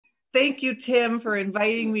Thank you, Tim, for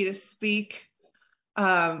inviting me to speak.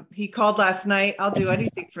 He called last night. I'll do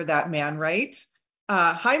anything for that man, right?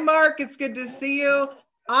 Hi, Mark. It's good to see you.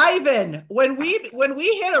 Ivan, when we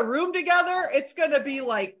hit a room together, it's going to be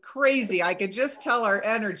like crazy. I could just tell our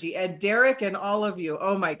energy. And Derek and all of you.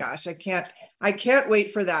 Oh my gosh, I can't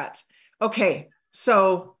wait for that. Okay,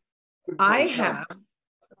 so I have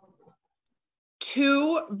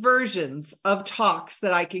two versions of talks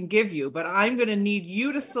that I can give you, but I'm going to need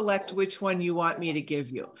you to select which one you want me to give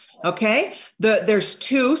you. Okay, there's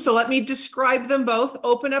two, so let me describe them both.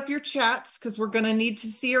 Open up your chats because we're going to need to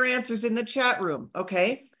see your answers in the chat room.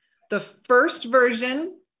 Okay, the first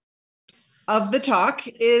version of the talk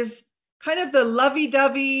is kind of the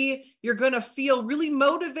lovey-dovey. You're going to feel really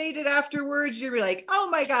motivated afterwards. You're like, oh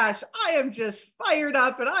my gosh, I am just fired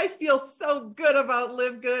up and I feel so good about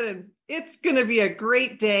LiveGood and it's going to be a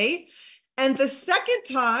great day. And the second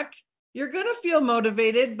talk, you're going to feel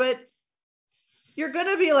motivated, but you're going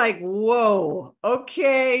to be like, whoa,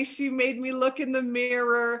 okay, she made me look in the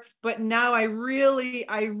mirror, but now I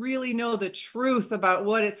really know the truth about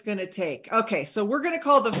what it's going to take. Okay, so we're going to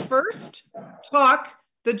call the first talk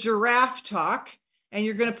the giraffe talk, and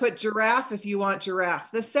you're going to put giraffe if you want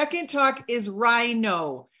giraffe. The second talk is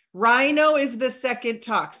rhino. Rhino is the second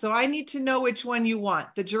talk, so I need to know which one you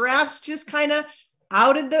want. The giraffe's just kind of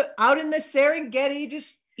out in the Serengeti,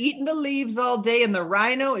 just eating the leaves all day, and the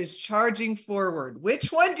rhino is charging forward.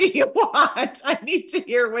 Which one do you want? I need to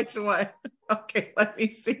hear which one. Okay, let me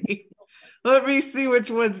see. Let me see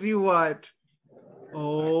which ones you want.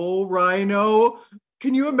 Oh, rhino.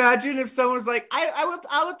 Can you imagine if someone was like, I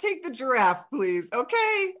will take the giraffe, please.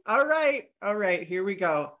 Okay. All right. Here we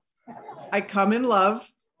go. I come in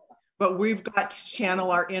love, but we've got to channel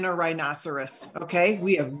our inner rhinoceros. Okay.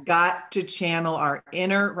 We have got to channel our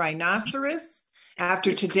inner rhinoceros.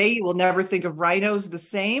 After today, you will never think of rhinos the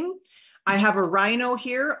same. I have a rhino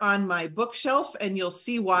here on my bookshelf, and you'll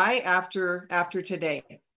see why after today.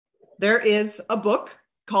 There is a book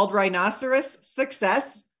called Rhinoceros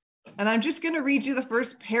Success, and I'm just going to read you the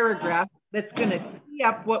first paragraph that's going to tee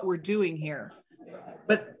up what we're doing here.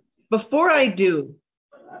 But before I do,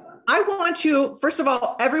 I want you, first of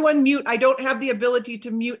all, everyone mute. I don't have the ability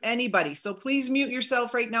to mute anybody, so please mute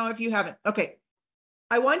yourself right now if you haven't. Okay.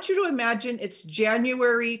 I want you to imagine it's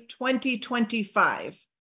January 2025.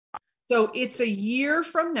 So it's a year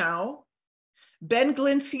from now. Ben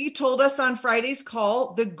Glinsky told us on Friday's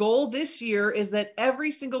call, the goal this year is that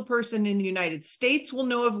every single person in the United States will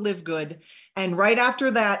know of LiveGood. And right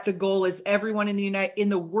after that, the goal is everyone in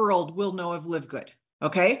the world will know of LiveGood.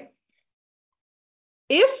 Okay.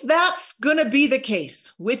 If that's going to be the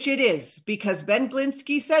case, which it is, because Ben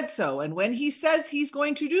Glinsky said so, and when he says he's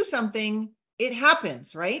going to do something, it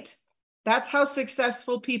happens, right? That's how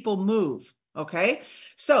successful people move, okay?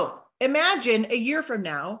 So imagine a year from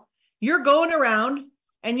now, you're going around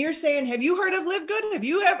and you're saying, have you heard of LiveGood?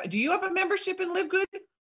 Do you have a membership in LiveGood?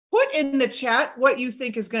 Put in the chat what you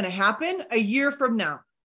think is going to happen a year from now.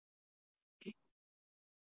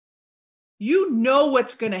 You know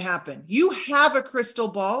what's going to happen. You have a crystal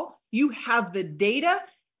ball. You have the data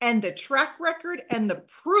and the track record and the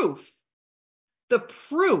proof. The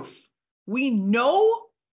proof. We know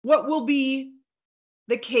what will be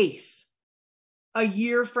the case a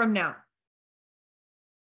year from now.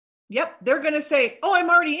 Yep, they're going to say, oh, I'm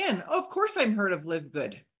already in. Oh, of course I'm heard of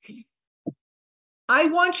LiveGood. I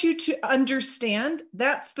want you to understand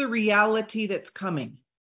that's the reality that's coming.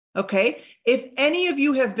 Okay? If any of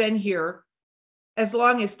you have been here as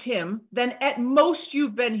long as Tim, then at most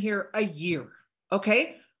you've been here a year.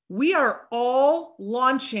 Okay? We are all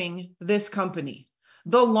launching this company.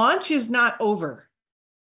 The launch is not over.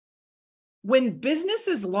 When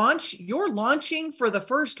businesses launch, you're launching for the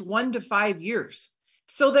first 1 to 5 years.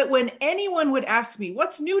 So that when anyone would ask me,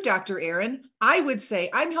 what's new, Dr. Aaron? I would say,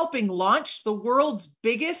 I'm helping launch the world's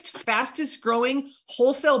biggest, fastest growing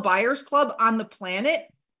wholesale buyers club on the planet.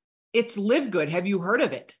 It's LiveGood. Have you heard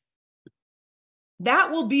of it?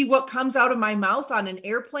 That will be what comes out of my mouth on an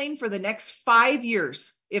airplane for the next 5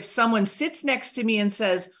 years. If someone sits next to me and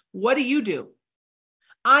says, what do you do?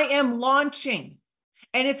 I am launching.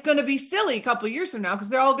 And it's going to be silly a couple of years from now because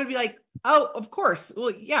they're all going to be like, oh, of course.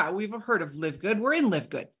 Well, yeah, we've heard of LiveGood. We're in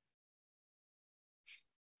LiveGood.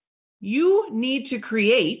 You need to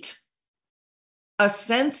create a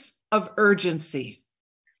sense of urgency.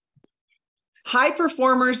 High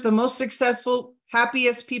performers, the most successful,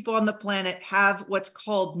 happiest people on the planet have what's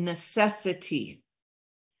called necessity.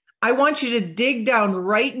 I want you to dig down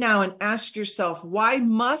right now and ask yourself, why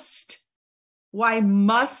must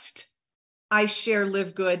I share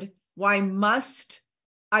LiveGood? Why must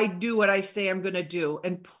I do what I say I'm going to do.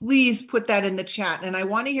 And please put that in the chat. And I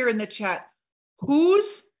want to hear in the chat,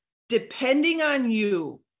 who's depending on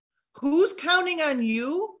you? Who's counting on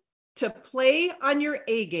you to play on your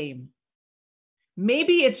A game?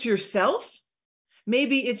 Maybe it's yourself.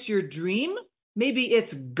 Maybe it's your dream. Maybe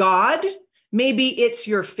it's God. Maybe it's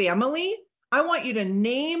your family. I want you to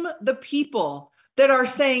name the people that are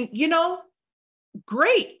saying, you know,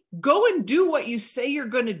 great, go and do what you say you're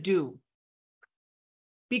going to do.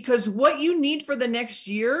 Because what you need for the next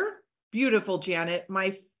year, beautiful, Janet,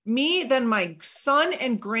 then my son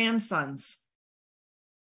and grandsons,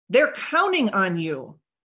 they're counting on you.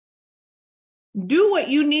 Do what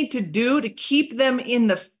you need to do to keep them in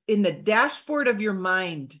the dashboard of your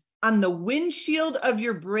mind, on the windshield of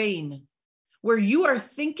your brain, where you are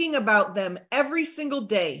thinking about them every single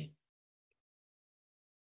day.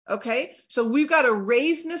 Okay, so we've got to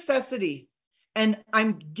raise necessity. And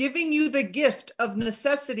I'm giving you the gift of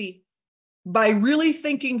necessity by really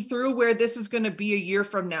thinking through where this is going to be a year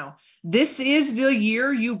from now. This is the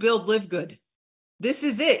year you build LiveGood. This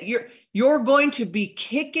is it. You're going to be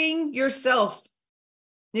kicking yourself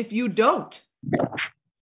if you don't,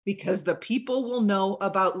 because the people will know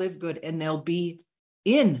about LiveGood and they'll be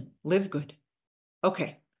in LiveGood.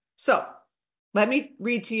 Okay, so let me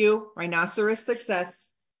read to you Rhinoceros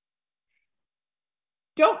Success.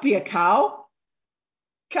 Don't be a cow.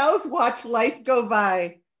 Cows watch life go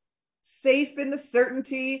by, safe in the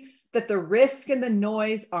certainty that the risk and the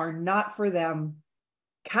noise are not for them.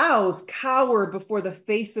 Cows cower before the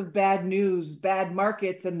face of bad news, bad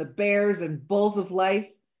markets, and the bears and bulls of life.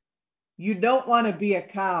 You don't want to be a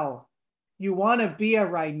cow. You want to be a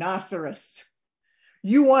rhinoceros.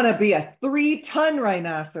 You want to be a 3-ton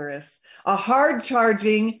rhinoceros, a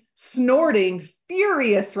hard-charging, snorting,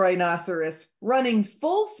 furious rhinoceros running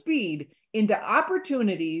full speed into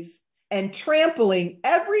opportunities and trampling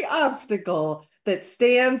every obstacle that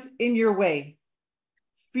stands in your way.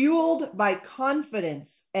 Fueled by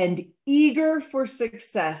confidence and eager for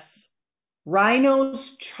success,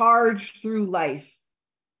 rhinos charge through life.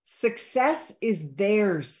 Success is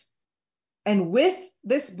theirs. And with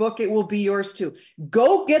this book, it will be yours too.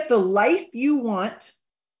 Go get the life you want,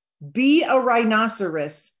 be a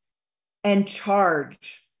rhinoceros, and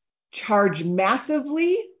charge. Charge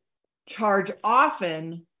massively, charge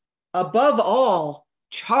often, above all,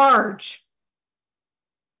 charge.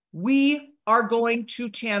 We are going to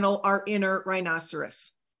channel our inner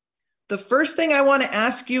rhinoceros. The first thing I want to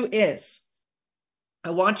ask you is, I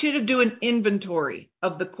want you to do an inventory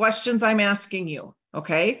of the questions I'm asking you,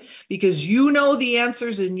 okay? Because you know the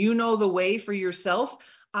answers and you know the way for yourself.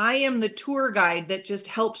 I am the tour guide that just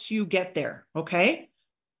helps you get there, okay?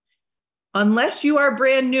 Unless you are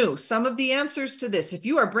brand new, some of the answers to this, if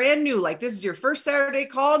you are brand new, like this is your first Saturday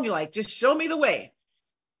call and you're like, just show me the way,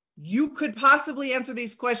 you could possibly answer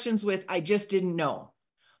these questions with, I just didn't know.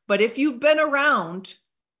 But if you've been around,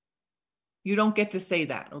 you don't get to say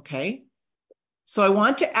that, okay? So I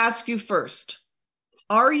want to ask you first,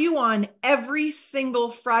 are you on every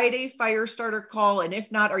single Friday Firestarter call? And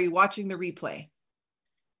if not, are you watching the replay?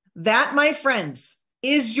 That, my friends,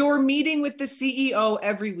 is your meeting with the CEO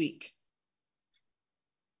every week.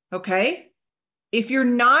 Okay? If you're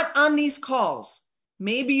not on these calls,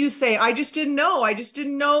 maybe you say, I just didn't know. I just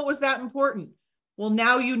didn't know it was that important. Well,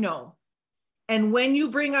 now you know. And when you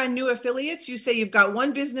bring on new affiliates, you say you've got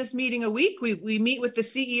one business meeting a week. We meet with the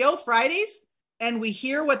CEO Fridays and we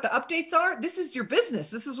hear what the updates are. This is your business.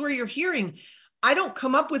 This is where you're hearing. I don't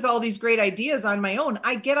come up with all these great ideas on my own.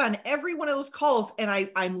 I get on every one of those calls and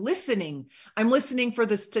I'm listening. I'm listening for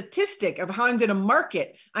the statistic of how I'm going to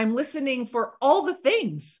market. I'm listening for all the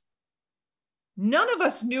things. None of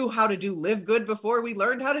us knew how to do LiveGood before we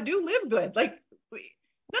learned how to do LiveGood. Like,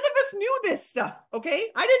 none of us knew this stuff, okay?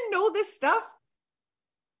 I didn't know this stuff.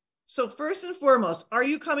 So first and foremost, are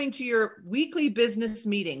you coming to your weekly business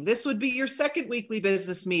meeting? This would be your second weekly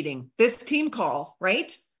business meeting, this team call,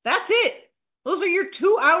 right? That's it. Those are your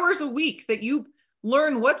 2 hours a week that you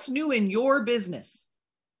learn what's new in your business.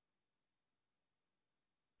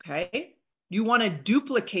 Okay? You want to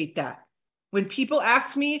duplicate that. When people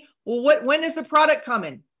ask me, well, when is the product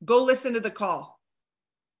coming? Go listen to the call.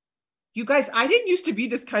 You guys, I didn't used to be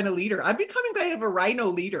this kind of leader. I'm becoming kind of a rhino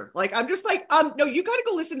leader. Like, I'm just like, no, you got to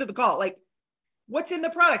go listen to the call. Like, what's in the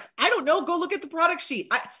products? I don't know. Go look at the product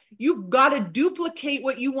sheet. You've got to duplicate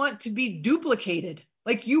what you want to be duplicated.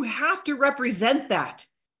 Like, you have to represent that.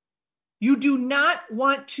 You do not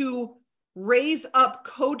want to raise up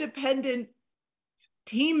codependent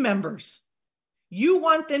team members. You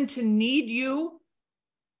want them to need you.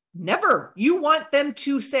 Never. You want them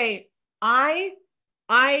to say, I'm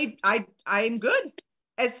good.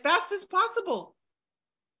 as fast as possible.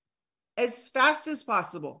 As fast as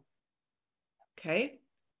possible. Okay.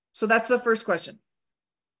 So that's the first question.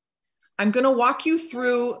 I'm going to walk you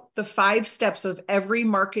through the 5 steps of every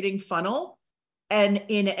marketing funnel and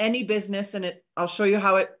in any business. And I'll show you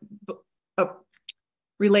how it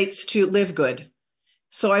relates to LiveGood.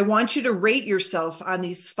 So I want you to rate yourself on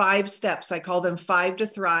these 5 steps. I call them 5 to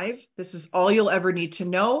Thrive. This is all you'll ever need to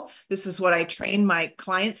know. This is what I train my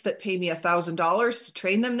clients that pay me $1,000 to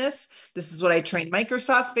train them this. This is what I train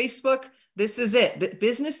Microsoft, Facebook. This is it. The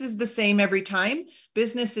business is the same every time.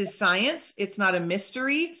 Business is science. It's not a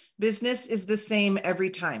mystery. Business is the same every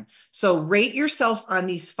time. So rate yourself on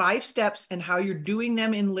these 5 steps and how you're doing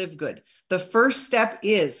them in LiveGood. The first step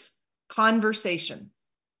is conversation.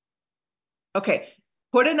 Okay.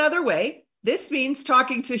 Put another way, this means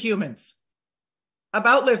talking to humans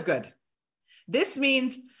about LiveGood. This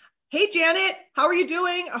means, hey, Janet, how are you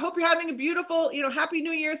doing? I hope you're having a beautiful, Happy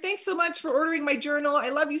New Year. Thanks so much for ordering my journal. I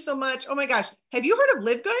love you so much. Oh my gosh. Have you heard of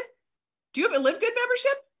LiveGood? Do you have a LiveGood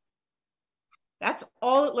membership? That's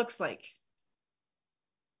all it looks like.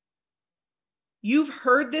 You've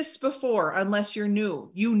heard this before, unless you're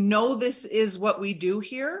new. You know this is what we do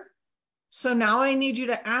here. So now I need you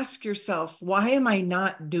to ask yourself, why am I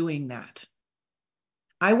not doing that?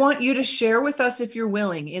 I want you to share with us, if you're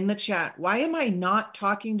willing, in the chat, why am I not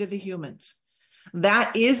talking to the humans?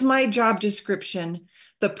 That is my job description.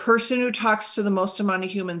 The person who talks to the most amount of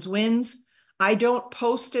humans wins. I don't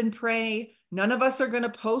post and pray. None of us are going to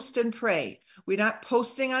post and pray. We're not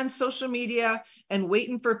posting on social media and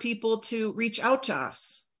waiting for people to reach out to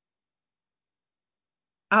us.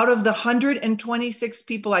 Out of the 126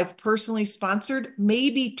 people I've personally sponsored,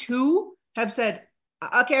 maybe 2 have said,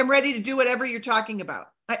 okay, I'm ready to do whatever you're talking about.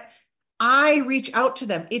 I reach out to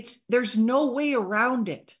them. There's no way around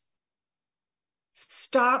it.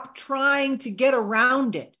 Stop trying to get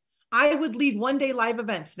around it. I would lead one-day live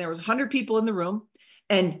events. There was 100 people in the room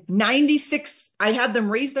and 96, I had them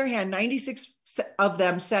raise their hand. 96 of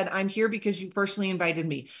them said, I'm here because you personally invited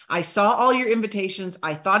me. I saw all your invitations.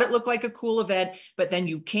 I thought it looked like a cool event, but then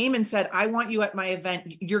you came and said, I want you at my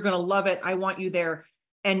event. You're going to love it. I want you there.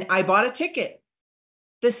 And I bought a ticket.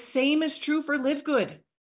 The same is true for LiveGood.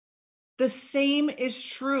 The same is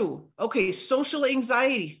true. Okay, social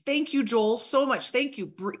anxiety. Thank you, Joel, so much. Thank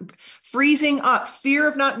you. Freezing up, fear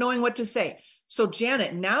of not knowing what to say. So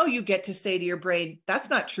Janet, now you get to say to your brain, that's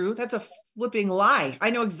not true. That's a flipping lie.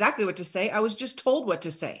 I know exactly what to say. I was just told what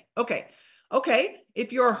to say. Okay.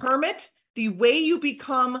 If you're a hermit, the way you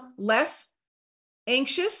become less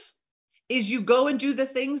anxious is you go and do the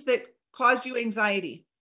things that cause you anxiety.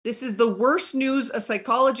 This is the worst news a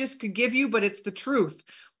psychologist could give you, but it's the truth.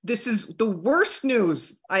 This is the worst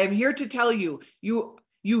news. I am here to tell you, you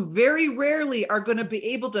very rarely are going to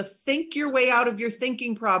be able to think your way out of your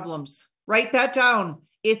thinking problems. Write that down.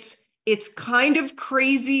 It's kind of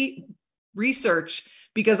crazy research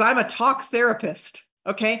because I'm a talk therapist.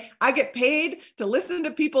 Okay. I get paid to listen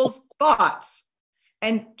to people's thoughts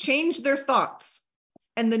and change their thoughts.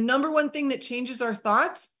 And the number one thing that changes our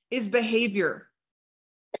thoughts is behavior.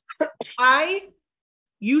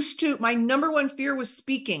 My number one fear was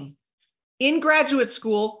speaking. In graduate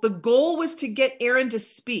school, the goal was to get Aaron to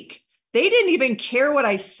speak. They didn't even care what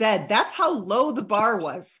I said. That's how low the bar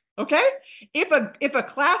was. Okay. If a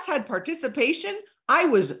class had participation, I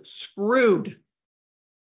was screwed.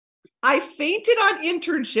 I fainted on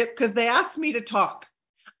internship because they asked me to talk.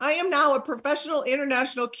 I am now a professional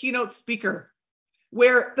international keynote speaker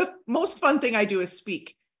where the most fun thing I do is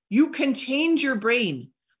speak. You can change your brain,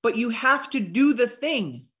 but you have to do the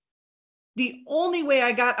thing. The only way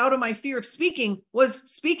I got out of my fear of speaking was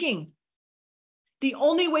speaking. The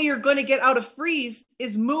only way you're going to get out of freeze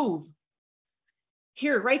is move.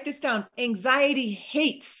 Here, write this down. Anxiety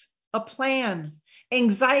hates a plan.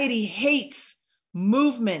 Anxiety hates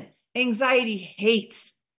movement. Anxiety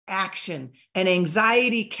hates action. And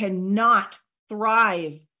anxiety cannot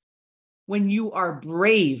thrive when you are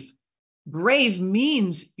brave. Brave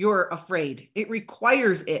means you're afraid. It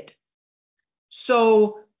requires it.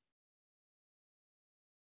 So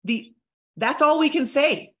that's all we can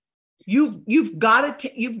say. You've got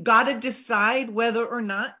to decide whether or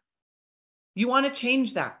not you want to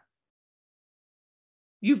change that.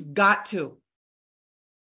 You've got to.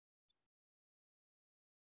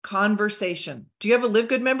 Conversation. Do you have a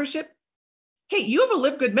LiveGood membership? Hey, you have a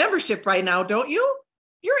LiveGood membership right now, don't you?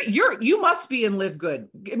 You must be in LiveGood.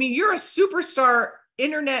 I mean, you're a superstar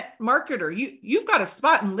internet marketer. You've got a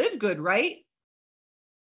spot in LiveGood, right?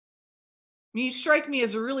 I mean, you strike me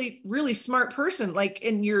as a really, really smart person,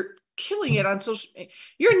 and you're killing it on social.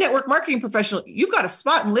 You're a network marketing professional. You've got a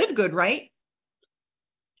spot in LiveGood, right?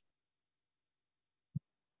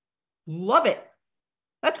 Love it.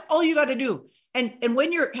 That's all you got to do. And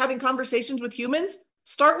when you're having conversations with humans,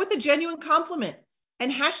 start with a genuine compliment.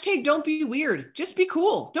 And hashtag don't be weird. Just be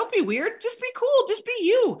cool. Don't be weird. Just be cool. Just be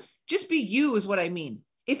you. Just be you is what I mean.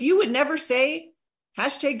 If you would never say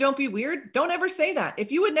hashtag don't be weird, don't ever say that.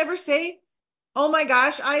 If you would never say, oh my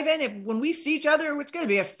gosh, Ivan, if when we see each other, it's going to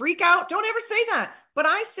be a freak out, don't ever say that. But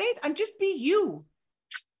I say, I'm just be you.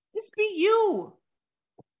 Just be you.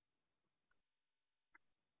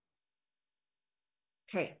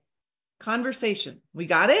 Okay. Conversation. We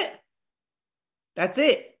got it? That's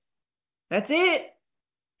it. That's it.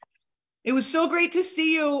 It was so great to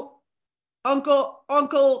see you,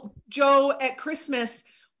 Uncle Joe, at Christmas.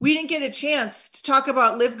 We didn't get a chance to talk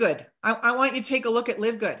about LiveGood. I want you to take a look at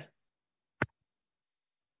LiveGood.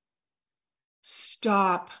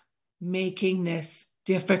 Stop making this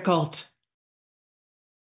difficult.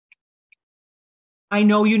 I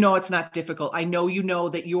know you know it's not difficult. I know you know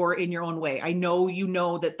that you're in your own way. I know you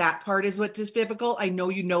know that that part is what's difficult. I know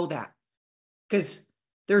you know that because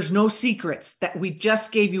there's no secrets. That we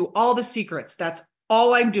just gave you all the secrets. That's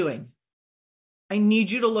all I'm doing. I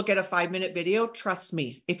need you to look at a 5-minute video. Trust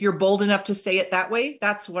me. If you're bold enough to say it that way,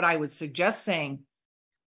 that's what I would suggest saying.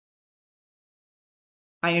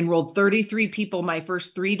 I enrolled 33 people my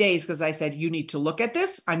first 3 days because I said, you need to look at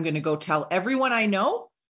this. I'm going to go tell everyone I know.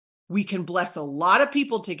 We can bless a lot of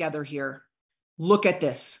people together here. Look at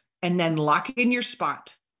this and then lock in your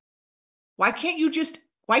spot. Why can't you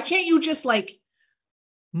just like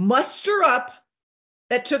muster up?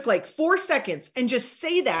 That took like 4 seconds and just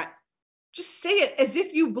say that. Just say it as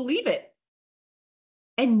if you believe it.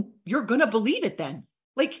 And you're going to believe it then.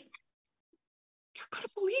 Like, you're going to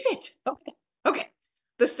believe it. Okay.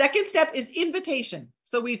 The second step is invitation.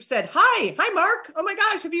 So we've said, hi, Mark. Oh my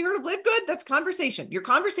gosh, have you heard of LiveGood? That's conversation. Your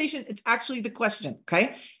conversation, it's actually the question,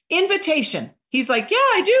 okay? Invitation. He's like, yeah,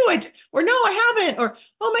 I do. Or no, I haven't. Or,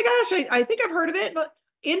 oh my gosh, I think I've heard of it. But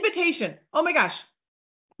invitation. Oh my gosh.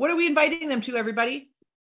 What are we inviting them to, everybody?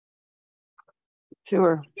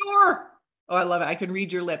 Tour. Tour. Oh, I love it. I can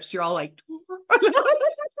read your lips. You're all like, tour.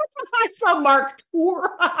 I saw Mark,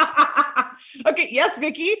 tour. Okay, yes,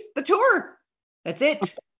 Vicki, the tour. That's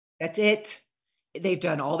it. That's it. They've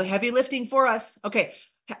done all the heavy lifting for us. Okay.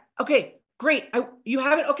 Okay, great. You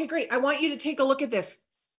have it. Okay, great. I want you to take a look at this.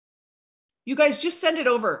 You guys just send it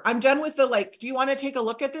over. I'm done with the do you want to take a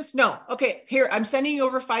look at this? No. Okay, here, I'm sending you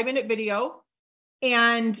over a 5-minute video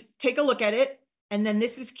and take a look at it. And then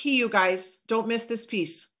this is key, you guys. Don't miss this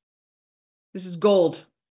piece. This is gold.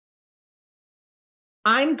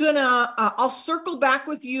 I'll circle back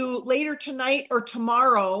with you later tonight or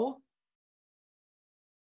tomorrow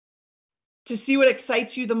to see what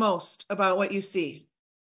excites you the most about what you see.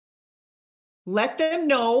 Let them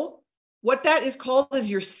know what that is called is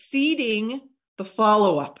you're seeding the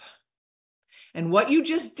follow-up. And what you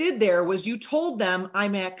just did there was you told them,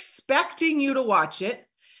 I'm expecting you to watch it,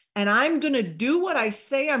 and I'm going to do what I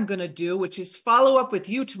say I'm going to do, which is follow up with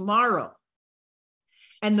you tomorrow.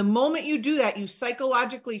 And the moment you do that, you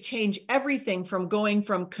psychologically change everything from going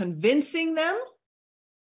from convincing them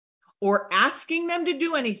or asking them to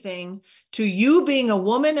do anything to you being a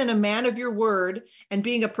woman and a man of your word and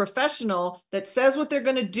being a professional that says what they're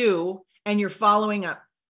going to do and you're following up.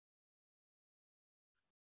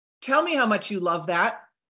 Tell me how much you love that.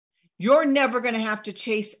 You're never going to have to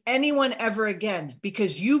chase anyone ever again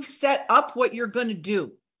because you've set up what you're going to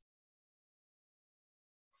do.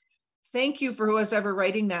 Thank you for whoever's ever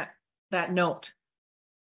writing that note.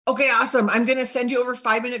 Okay, awesome. I'm going to send you over a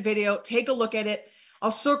 5-minute video. Take a look at it.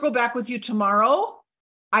 I'll circle back with you tomorrow.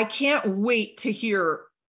 I can't wait to hear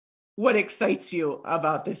what excites you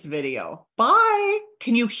about this video. Bye.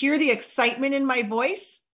 Can you hear the excitement in my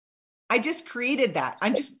voice? I just created that.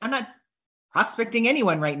 I'm not prospecting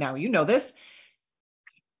anyone right now. You know this.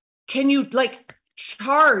 Can you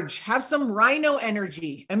charge, have some rhino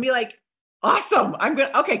energy and be like, awesome.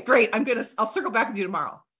 Okay, great. I'll circle back with you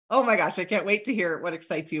tomorrow. Oh my gosh. I can't wait to hear what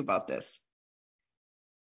excites you about this.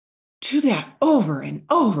 Do that over and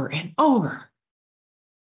over and over.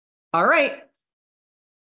 All right.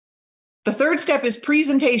 The third step is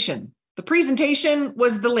presentation. The presentation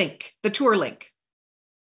was the link, the tour link.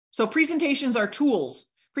 So presentations are tools.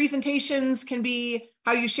 Presentations can be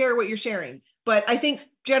how you share what you're sharing. But I think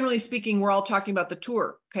generally speaking, we're all talking about the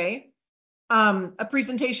tour, okay? A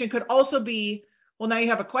presentation could also be, well, now you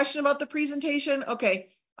have a question about the presentation. Okay.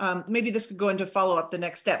 maybe this could go into follow-up the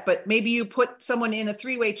next step, but maybe you put someone in a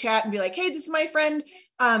three-way chat and be like, hey, this is my friend,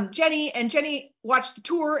 Jenny, and Jenny watched the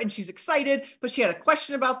tour and she's excited, but she had a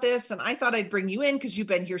question about this. And I thought I'd bring you in because you've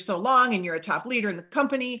been here so long and you're a top leader in the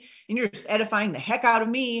company and you're just edifying the heck out of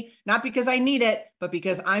me, not because I need it, but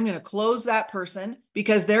because I'm going to close that person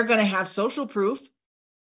because they're going to have social proof.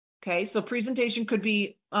 Okay. So presentation could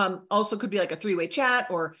be, also could be like a three-way chat,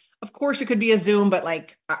 or of course it could be a Zoom, but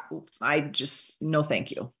like, I just, no,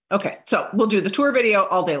 thank you. Okay. So we'll do the tour video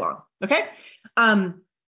all day long. Okay.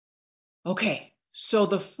 Okay. So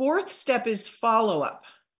the fourth step is follow-up.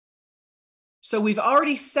 So we've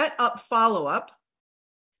already set up follow-up.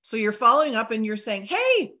 So you're following up and you're saying,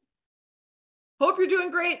 hey, hope you're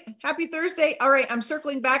doing great. Happy Thursday. All right. I'm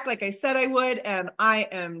circling back like I said I would. And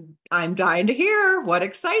I'm dying to hear what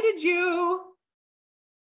excited you.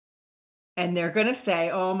 And they're going to say,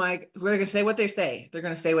 oh my, we're going to say what they say. They're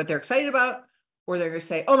going to say what they're excited about, or they're going to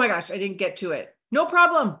say, oh my gosh, I didn't get to it. No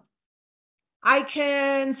problem. I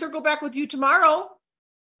can circle back with you tomorrow.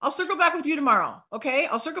 I'll circle back with you tomorrow. Okay.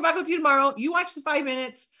 I'll circle back with you tomorrow. You watch the 5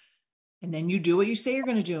 minutes and then you do what you say you're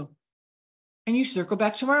going to do. And you circle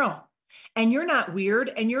back tomorrow. And you're not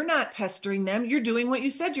weird and you're not pestering them. You're doing what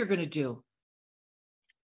you said you're going to do.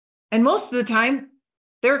 And most of the time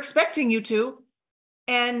they're expecting you to,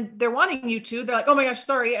 and they're wanting you to. They're like, oh my gosh,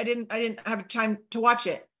 sorry, I didn't have time to watch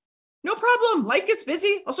it. No problem. Life gets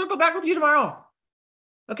busy. I'll circle back with you tomorrow.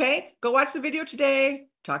 Okay. Go watch the video today.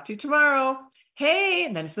 Talk to you tomorrow. Hey,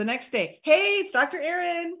 and then it's the next day. Hey, it's Dr.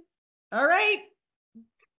 Erin. All right.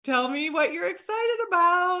 Tell me what you're excited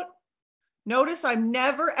about. Notice I'm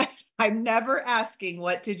never asking,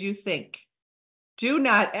 what did you think? Do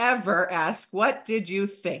not ever ask, what did you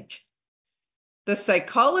think? The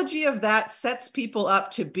psychology of that sets people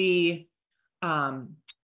up to be, no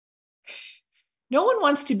one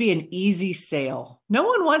wants to be an easy sale. No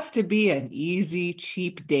one wants to be an easy,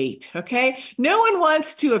 cheap date. Okay. No one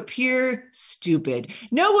wants to appear stupid.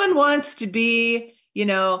 No one wants to be,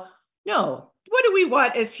 no. What do we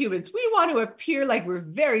want as humans? We want to appear like we're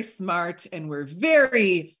very smart and we're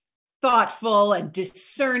very thoughtful and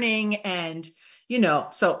discerning. And,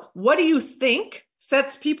 so what do you think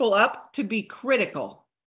sets people up to be critical?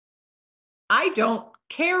 I don't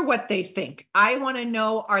care what they think. I want to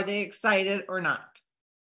know, are they excited or not?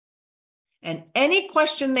 And any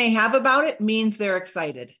question they have about it means they're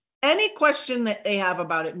excited. Any question that they have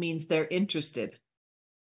about it means they're interested.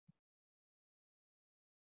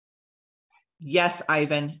 Yes,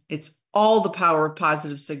 Ivan, it's all the power of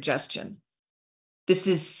positive suggestion. This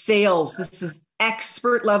is sales. This is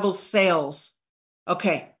expert level sales.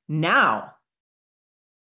 Okay, now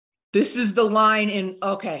this is the line in,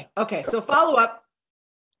 okay. So follow up,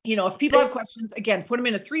 if people have questions, again, put them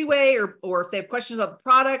in a three-way, or if they have questions about the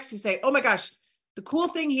products, you say, oh my gosh, the cool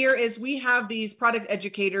thing here is we have these product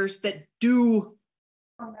educators that do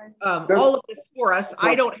all of this for us.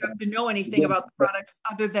 I don't have to know anything about the products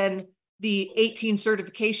other than the 18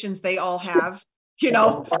 certifications they all have, and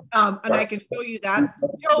I can show you that.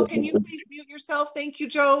 Joe, can you please mute yourself? Thank you,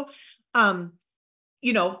 Joe.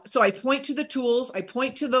 So I point to the tools, I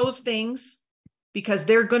point to those things because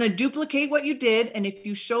they're going to duplicate what you did. And if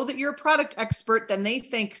you show that you're a product expert, then they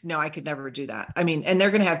think, no, I could never do that. I mean, and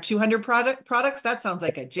they're going to have 200 products. That sounds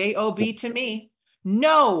like a job to me.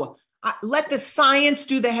 No, let the science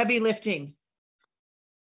do the heavy lifting.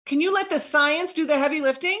 Can you let the science do the heavy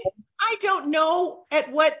lifting? I don't know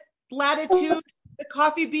at what latitude the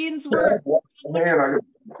coffee beans were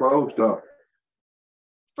closed up,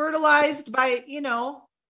 fertilized by,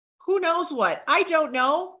 who knows what. I don't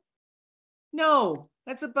know. No,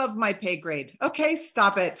 that's above my pay grade. Okay,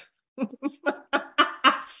 stop it.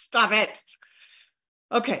 Stop it.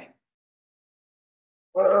 Okay.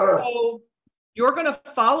 So you're going to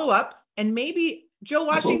follow up, and maybe Joe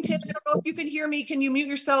Washington, I don't know if you can hear me. Can you mute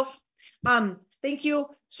yourself? Thank you.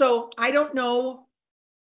 So I don't know.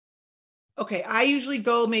 Okay, I usually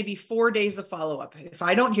go maybe 4 days of follow-up if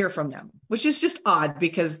I don't hear from them, which is just odd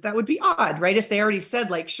because that would be odd, right? If they already said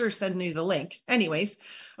like, sure, send me the link. Anyways,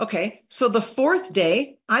 okay. So the 4th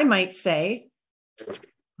day, I might say,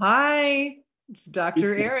 hi, it's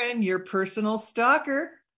Dr. Erin, your personal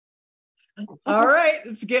stalker. All right,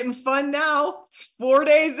 it's getting fun now. It's 4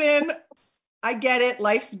 days in. I get it.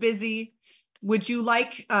 Life's busy. Would you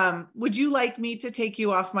like me to take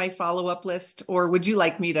you off my follow-up list, or would you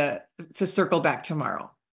like me to circle back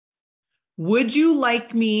tomorrow? Would you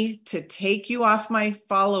like me to take you off my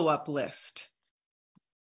follow-up list?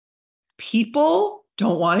 People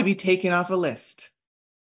don't want to be taken off a list.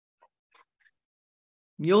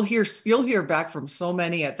 You'll hear back from so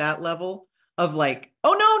many at that level of like,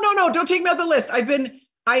 oh, no, don't take me off the list. I've been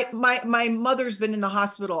My mother's been in the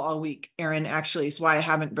hospital all week, Erin, actually, is why I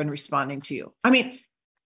haven't been responding to you. I mean,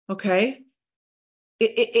 okay.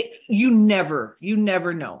 You never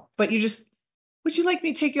know, but would you like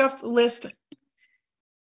me to take you off the list?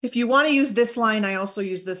 If you want to use this line, I also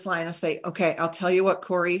use this line. I say, okay, I'll tell you what,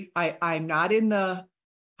 Corey, I'm not in the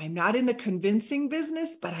convincing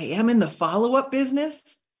business, but I am in the follow-up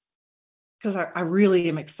business because I really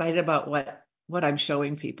am excited about what I'm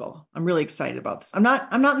showing people. I'm really excited about this. I'm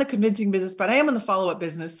not in the convincing business, but I am in the follow-up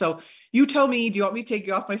business. So you tell me, do you want me to take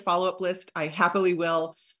you off my follow-up list? I happily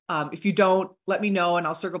will. If you don't, let me know and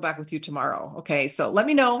I'll circle back with you tomorrow. Okay, so let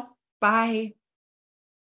me know. Bye.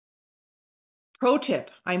 Pro tip,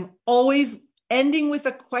 I'm always ending with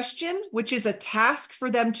a question, which is a task for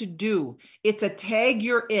them to do. It's a tag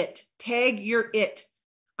your it.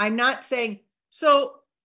 I'm not saying, so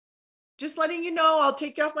just letting you know, I'll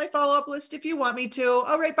take you off my follow-up list if you want me to.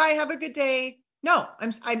 All right, bye, have a good day. No,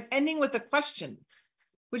 I'm ending with a question.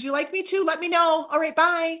 Would you like me to? Let me know. All right,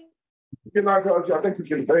 bye. Good night, I think you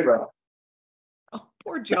can pay that. Oh,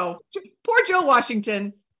 poor Joe. Poor Joe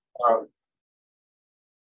Washington.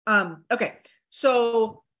 Okay,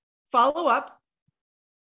 so follow up.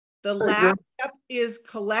 The last step is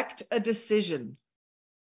collect a decision,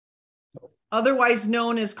 otherwise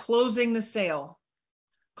known as closing the sale.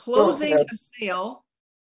 Closing a sale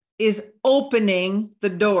is opening the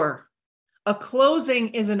door. A closing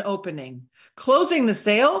is an opening. Closing the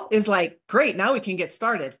sale is like, great, now we can get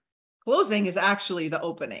started. Closing is actually the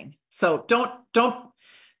opening. So don't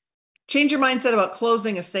change your mindset about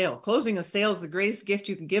closing a sale. Closing a sale is the greatest gift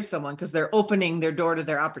you can give someone because they're opening their door to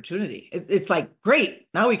their opportunity. It's like, great,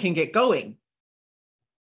 now we can get going.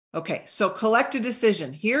 Okay, so collect a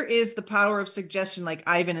decision. Here is the power of suggestion like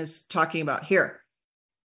Ivan is talking about here.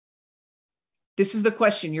 This is the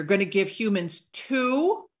question. You're going to give humans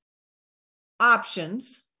 2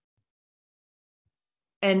 options,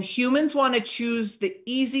 and humans want to choose the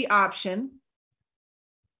easy option.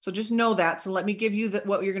 So just know that. So let me give you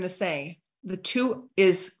what you're going to say. The 2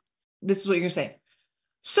 is, this is what you're going to say.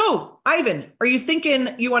 So, Ivan, are you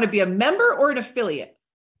thinking you want to be a member or an affiliate?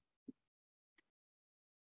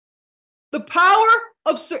 The power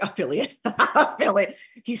of affiliate. Affiliate.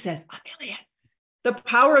 He says affiliate. The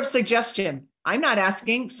power of suggestion. I'm not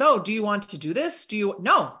asking, so do you want to do this?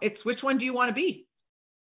 No, it's which one do you want to be?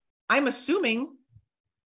 I'm assuming,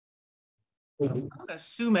 I'm going to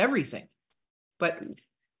assume everything, but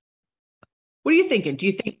what are you thinking? Do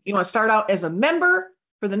you think you want to start out as a member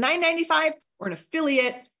for the $9.95 or an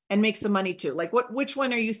affiliate and make some money too? Like which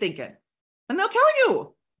one are you thinking? And they'll tell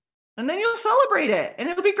you, and then you'll celebrate it and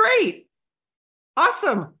it'll be great.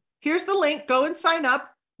 Awesome. Here's the link. Go and sign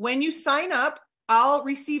up. When you sign up, I'll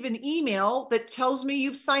receive an email that tells me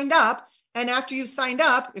you've signed up. And after you've signed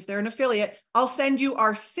up, if they're an affiliate, I'll send you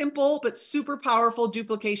our simple but super powerful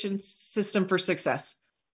duplication system for success.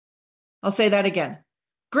 I'll say that again.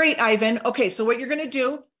 Great, Ivan. Okay, so what you're going to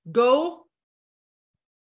do, go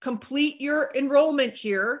complete your enrollment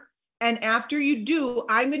here. And after you do,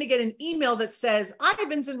 I'm going to get an email that says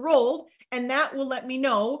Ivan's enrolled, and that will let me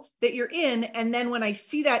know that you're in. And then when I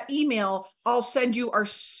see that email, I'll send you our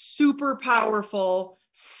super powerful,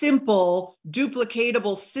 simple,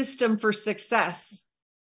 duplicatable system for success.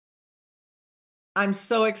 I'm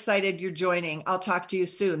so excited you're joining. I'll talk to you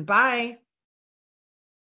soon. Bye.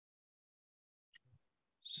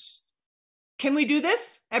 Can we do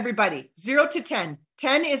this? Everybody, 0 to 10.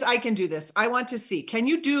 10 is I can do this. I want to see. Can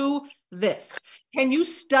you do this? Can you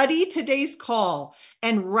study today's call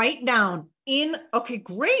and write down okay,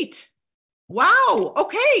 great. Wow.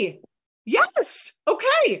 Okay. Yes.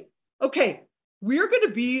 Okay. Okay. We're going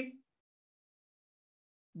to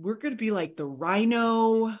be like the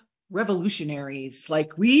rhino revolutionaries.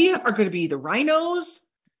 Like we are going to be the rhinos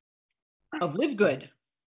of LiveGood.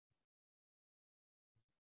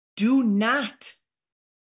 Do not,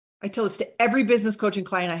 I tell this to every business coaching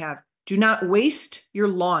client I have, do not waste your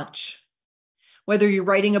launch. Whether you're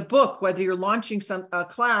writing a book, whether you're launching a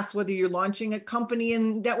class, whether you're launching a company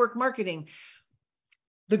in network marketing,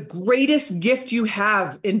 the greatest gift you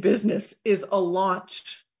have in business is a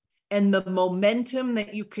launch and the momentum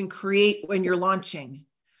that you can create when you're launching.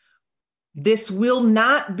 This will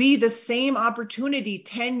not be the same opportunity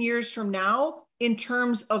 10 years from now in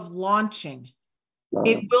terms of launching.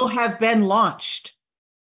 It will have been launched.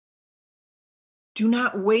 Do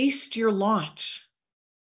not waste your launch.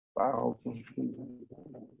 Wow.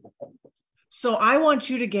 So I want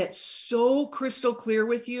you to get so crystal clear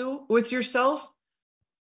with yourself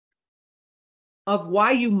of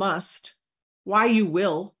why you must, why you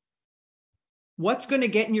will, what's going to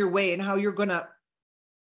get in your way, and how you're going to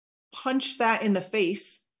punch that in the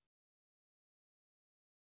face,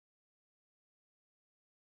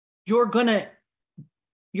 you're gonna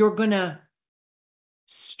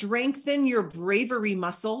strengthen your bravery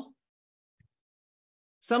muscle.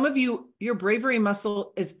 Some of you, your bravery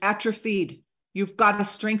muscle is atrophied. You've got to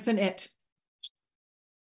strengthen it.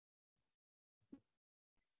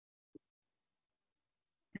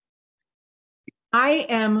 I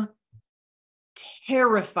am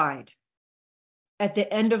terrified at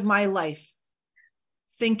the end of my life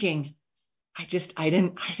thinking, I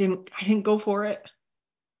didn't go for it.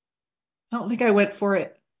 I don't think I went for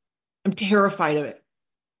it. I'm terrified of it.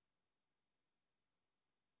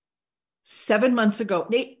 7 months ago,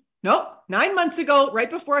 9 months ago, right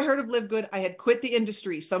before I heard of LiveGood, I had quit the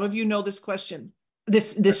industry. Some of you know this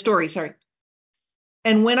story, sorry.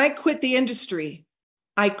 And when I quit the industry,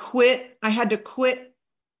 I had to quit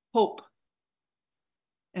hope.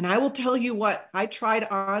 And I will tell you what, I tried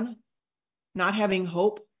on not having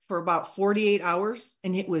hope for about 48 hours,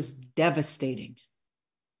 and it was devastating.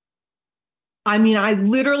 I mean, I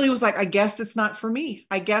literally was like, I guess it's not for me.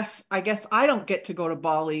 I guess I don't get to go to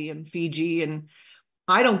Bali and Fiji, and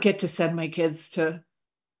I don't get to send my kids to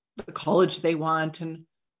the college they want. And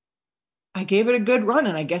I gave it a good run,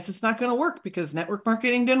 and I guess it's not going to work because network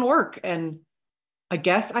marketing didn't work. And I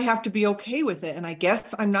guess I have to be okay with it. And I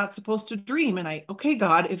guess I'm not supposed to dream. And okay,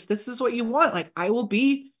 God, if this is what you want, like, I will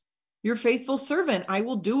be your faithful servant. I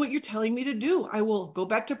will do what you're telling me to do. I will go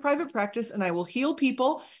back to private practice and I will heal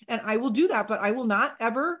people and I will do that, but I will not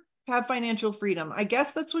ever have financial freedom. I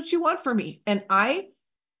guess that's what you want for me. And I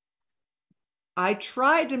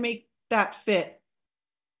tried to make that fit.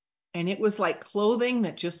 And it was like clothing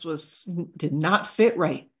that just did not fit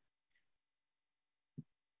right.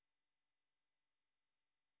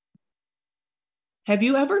 Have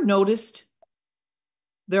you ever noticed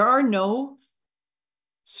there are no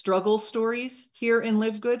struggle stories here in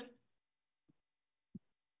LiveGood?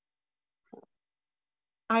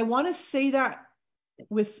 I want to say that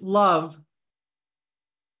with love,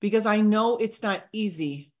 because I know it's not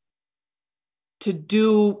easy to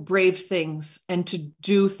do brave things and to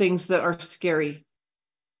do things that are scary.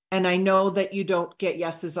 And I know that you don't get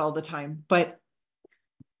yeses all the time, but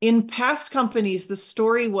in past companies, the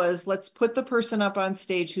story was, let's put the person up on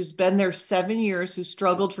stage who's been there 7 years, who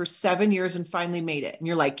struggled for 7 years and finally made it. And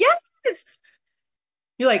you're like, yes.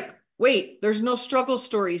 You're like, wait, there's no struggle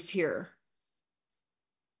stories here.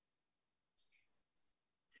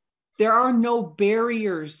 There are no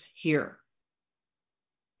barriers here.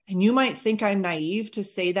 And you might think I'm naive to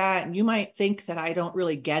say that, and you might think that I don't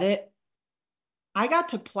really get it. I got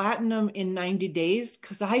to platinum in 90 days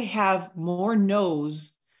because I have more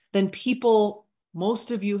no's than people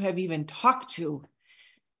most of you have even talked to.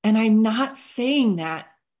 And I'm not saying that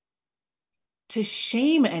to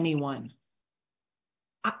shame anyone.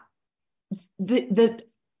 The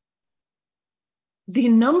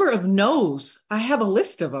number of no's, I have a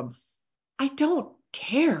list of them. I don't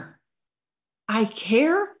care. I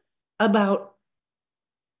care about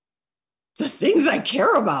the things I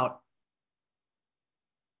care about.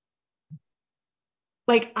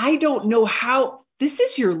 Like, I don't know how, this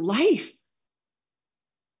is your life.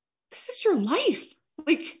 This is your life.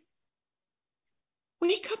 Like,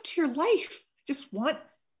 wake up to your life. I just want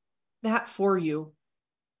that for you.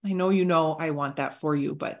 I know I want that for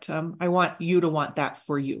you, but I want you to want that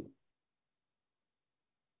for you.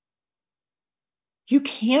 You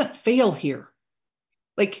can't fail here.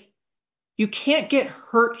 Like, you can't get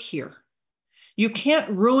hurt here. You can't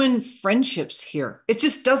ruin friendships here. It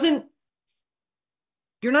just doesn't,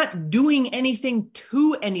 you're not doing anything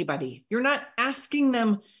to anybody. You're not asking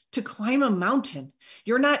them to climb a mountain.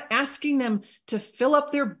 You're not asking them to fill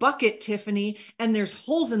up their bucket, Tiffany, and there's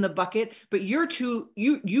holes in the bucket, but you're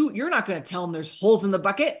not going to tell them there's holes in the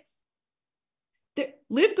bucket.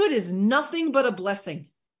 LiveGood is nothing but a blessing.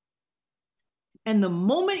 And the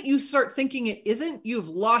moment you start thinking it isn't, you've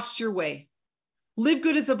lost your way.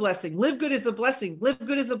 LiveGood is a blessing. LiveGood is a blessing.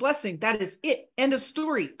 LiveGood is a blessing. That is it. End of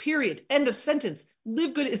story. Period. End of sentence.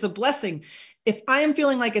 LiveGood is a blessing. If I am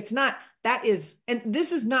feeling like it's not, that is, and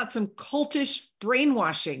this is not some cultish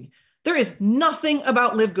brainwashing. There is nothing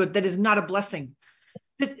about LiveGood that is not a blessing.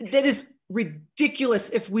 That is ridiculous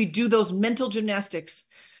if we do those mental gymnastics.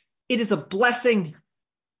 It is a blessing.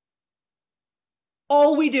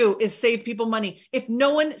 All we do is save people money. If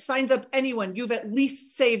no one signs up anyone, you've at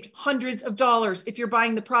least saved hundreds of dollars if you're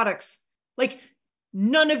buying the products. Like,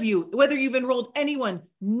 none of you, whether you've enrolled anyone,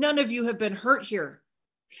 none of you have been hurt here.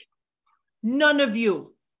 None of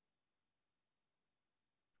you.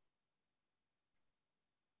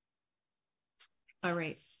 All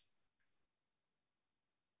right.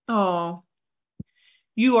 Oh,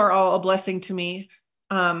 you are all a blessing to me.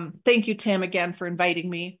 Thank you, Tim, again for inviting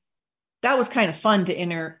me. That was kind of fun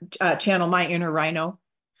to channel my inner rhino,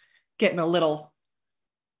 getting a little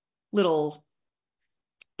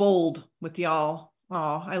bold with y'all.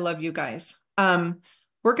 Oh, I love you guys.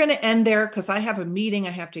 We're going to end there because I have a meeting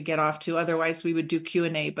I have to get off to. Otherwise, we would do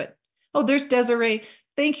Q&A. But oh, there's Desiree.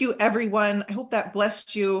 Thank you, everyone. I hope that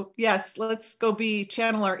blessed you. Yes, let's go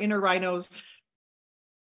channel our inner rhinos.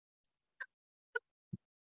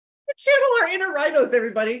 Channel our inner rhinos,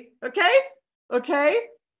 everybody. Okay? Okay?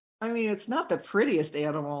 I mean, it's not the prettiest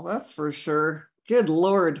animal, that's for sure. Good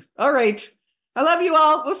Lord. All right. I love you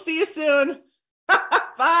all. We'll see you soon.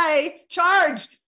 Bye. Charge.